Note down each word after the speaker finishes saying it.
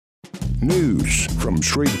News from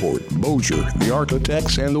Shreveport, Bossier, the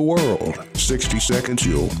Architects, and the world. 60 seconds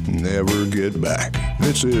you'll never get back.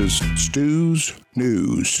 This is Stu's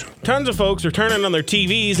News. Tons of folks are turning on their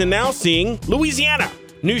TVs and now seeing Louisiana.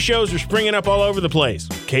 New shows are springing up all over the place.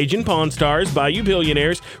 Cajun Pawn Stars, Bayou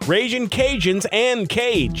Billionaires, Ragin' Cajuns, and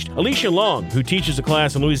Caged. Alicia Long, who teaches a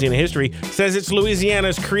class in Louisiana history, says it's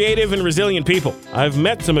Louisiana's creative and resilient people. I've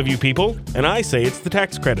met some of you people, and I say it's the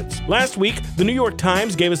tax credits. Last week, the New York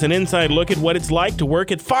Times gave us an inside look at what it's like to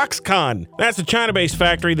work at Foxconn. That's a China-based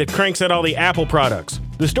factory that cranks out all the Apple products.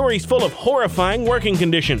 The story's full of horrifying working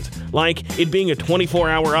conditions, like it being a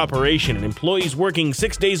 24-hour operation and employees working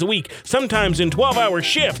 6 days a week, sometimes in 12-hour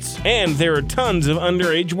shifts, and there are tons of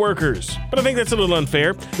underage workers. But I think that's a little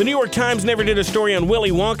unfair. The New York Times never did a story on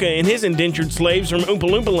Willy Wonka and his indentured slaves from Oompa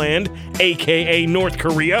Loompa Land, aka North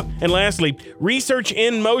Korea. And lastly, Research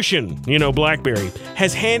in Motion, BlackBerry,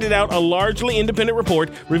 has handed out a largely independent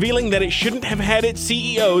report revealing that it shouldn't have had its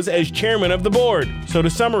CEOs as chairman of the board. So to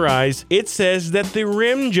summarize, it says that the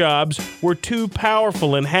rim jobs were too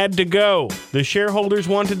powerful and had to go. The shareholders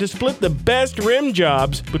wanted to split the best rim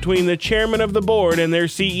jobs between the chairman of the board and their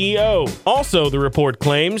CEO. Also, the report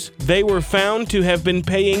claims they were found to have been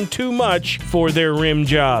paying too much for their rim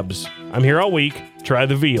jobs. I'm here all week. Try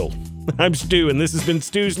the veal. I'm Stu, and this has been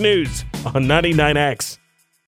Stu's News on 99X.